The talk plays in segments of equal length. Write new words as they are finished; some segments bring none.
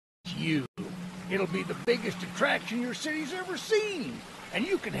you. It'll be the biggest attraction your city's ever seen, and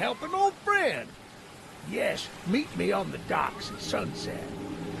you can help an old friend. Yes, meet me on the docks at sunset.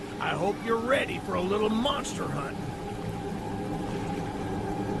 I hope you're ready for a little monster hunt.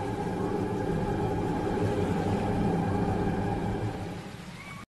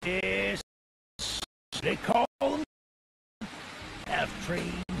 Yes, they call him half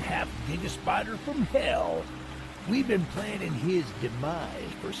trained, half giga spider from hell. We've been planning his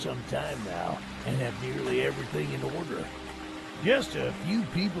demise for some time now, and have nearly everything in order. Just a few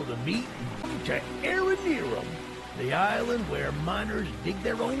people to meet and to Aeronerum, the island where miners dig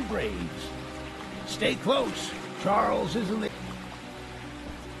their own graves. Stay close. Charles isn't there.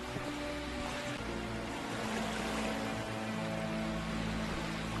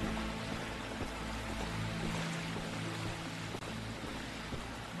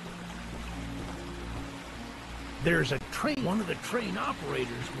 There's a train. One of the train operators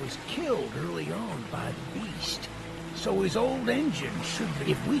was killed early on by the beast. So his old engine should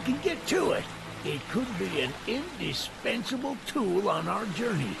be... If we can get to it, it could be an indispensable tool on our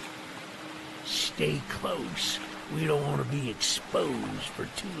journey. Stay close. We don't want to be exposed for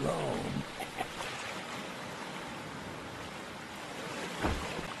too long.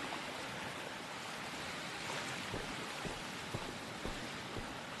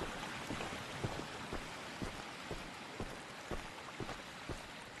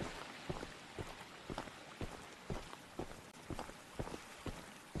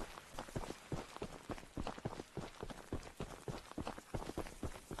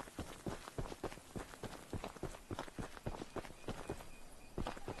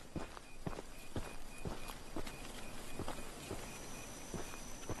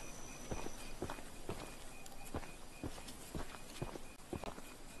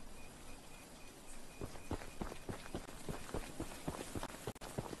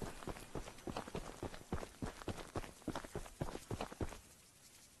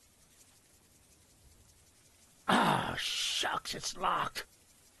 Shucks, it's locked.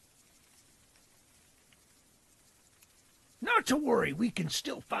 Not to worry, we can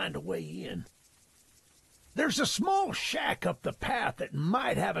still find a way in. There's a small shack up the path that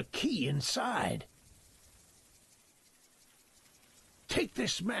might have a key inside. Take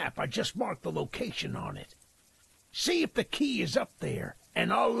this map, I just marked the location on it. See if the key is up there,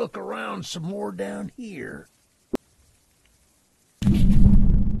 and I'll look around some more down here.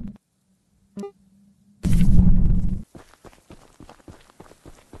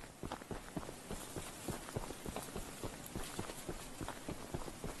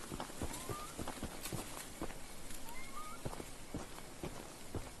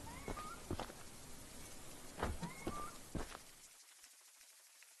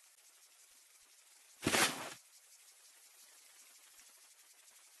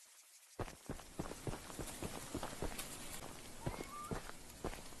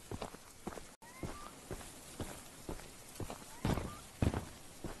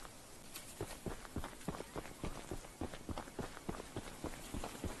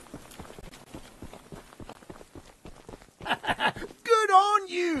 Good on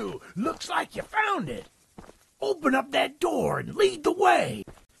you! Looks like you found it. Open up that door and lead the way.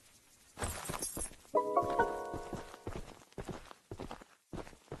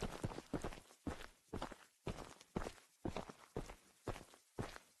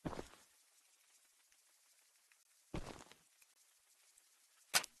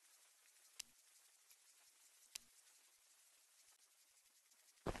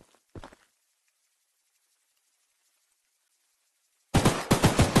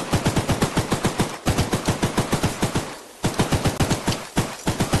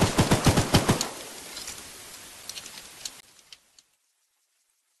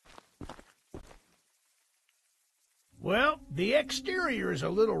 Well, the exterior is a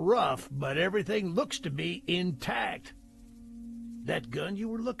little rough, but everything looks to be intact. That gun you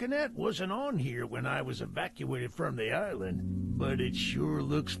were looking at wasn't on here when I was evacuated from the island, but it sure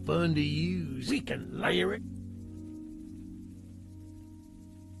looks fun to use. We can layer it.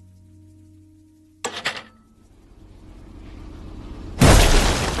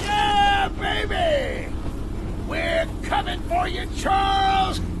 Yeah, baby! We're coming for you,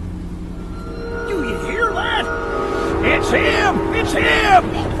 Charles! Do you hear that? It's him! It's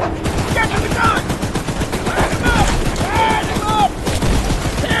him! Get to the gun! Light him up! Light him up!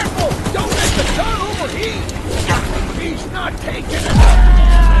 Careful! Don't let the gun overheat! He's not taking it!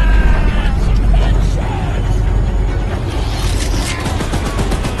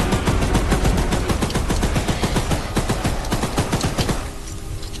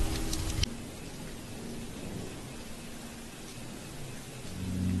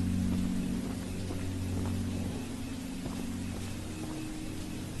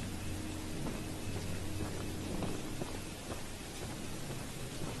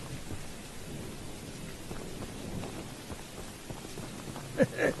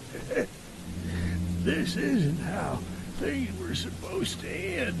 This isn't how things were supposed to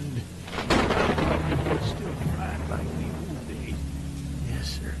end. But still fight like the old days.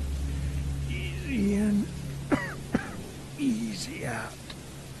 Yes, sir. Easy in, easy out.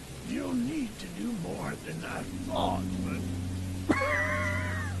 You'll need to do more than I thought, but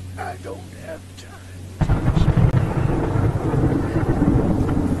I don't have time to explain.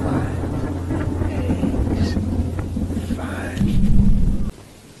 5 eggs. 5.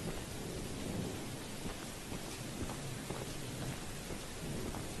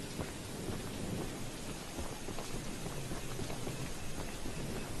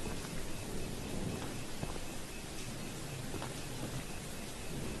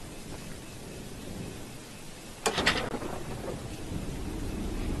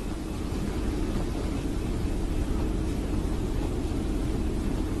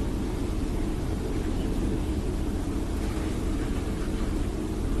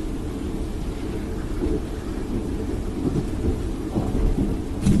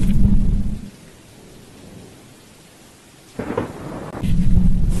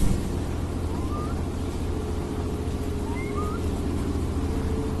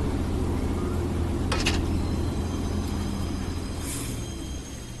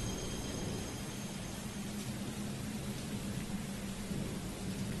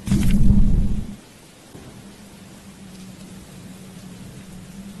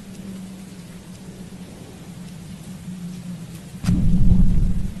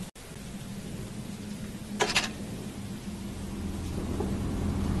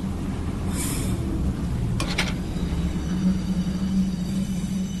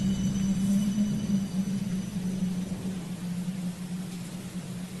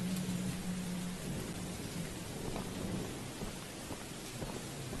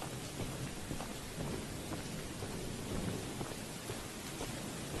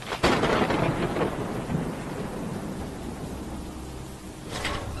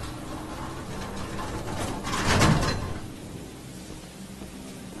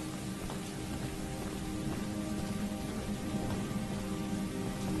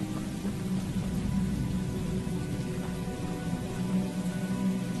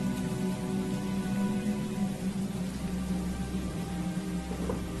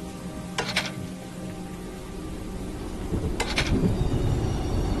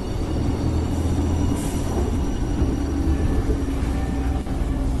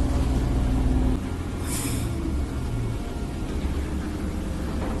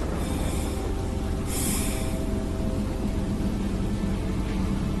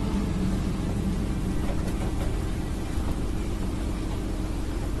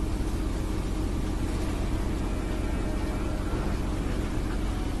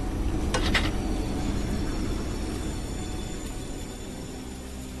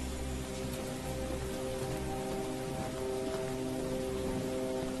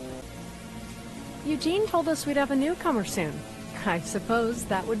 Eugene told us we'd have a newcomer soon. I suppose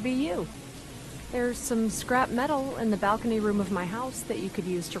that would be you. There's some scrap metal in the balcony room of my house that you could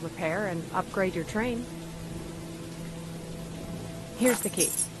use to repair and upgrade your train. Here's the key,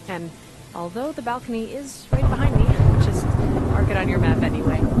 and although the balcony is right behind me, just mark it on your map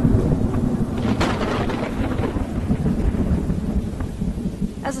anyway.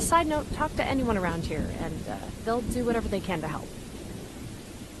 As a side note, talk to anyone around here, and they'll do whatever they can to help.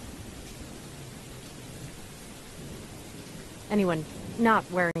 Anyone not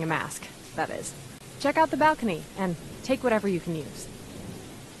wearing a mask, that is. Check out the balcony, and take whatever you can use.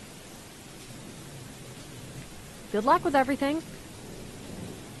 Good luck with everything.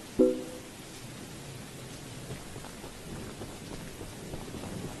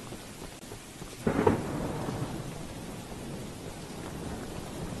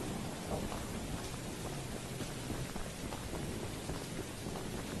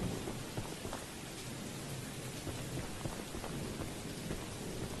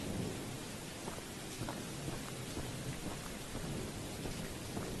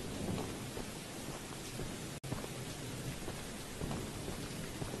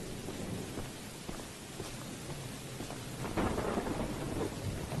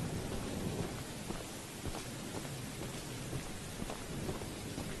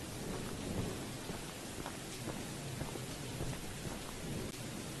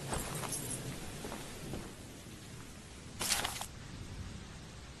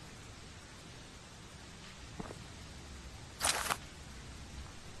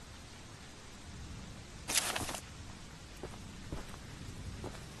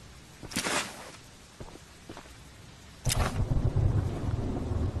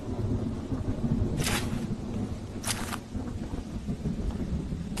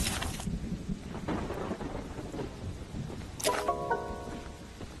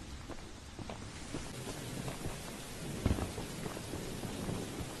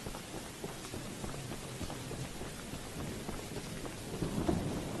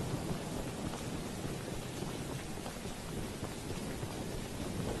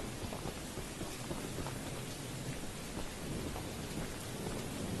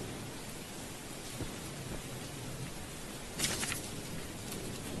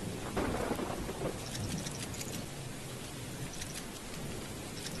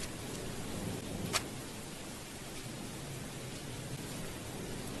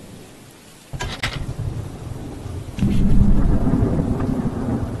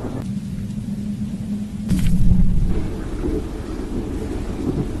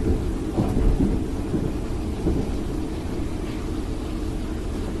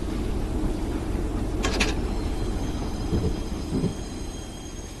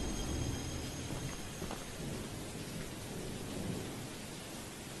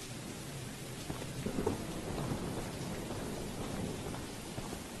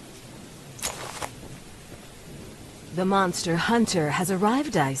 The monster hunter has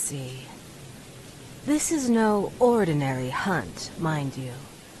arrived, I see. This is no ordinary hunt, mind you.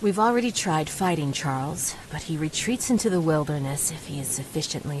 We've already tried fighting Charles, but he retreats into the wilderness if he is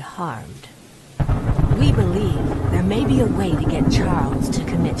sufficiently harmed. We believe there may be a way to get Charles to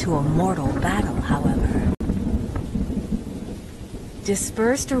commit to a mortal battle, however.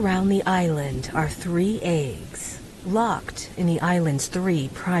 Dispersed around the island are 3 eggs, locked in the island's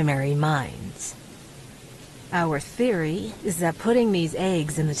 3 primary mines. Our theory is that putting these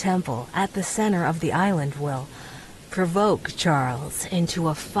eggs in the temple at the center of the island will provoke Charles into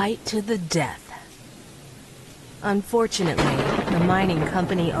a fight to the death. Unfortunately, the mining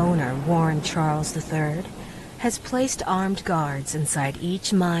company owner, Warren Charles III, has placed armed guards inside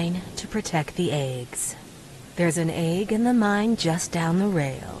each mine to protect the eggs. There's an egg in the mine just down the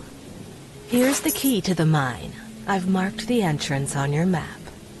rail. Here's the key to the mine. I've marked the entrance on your map.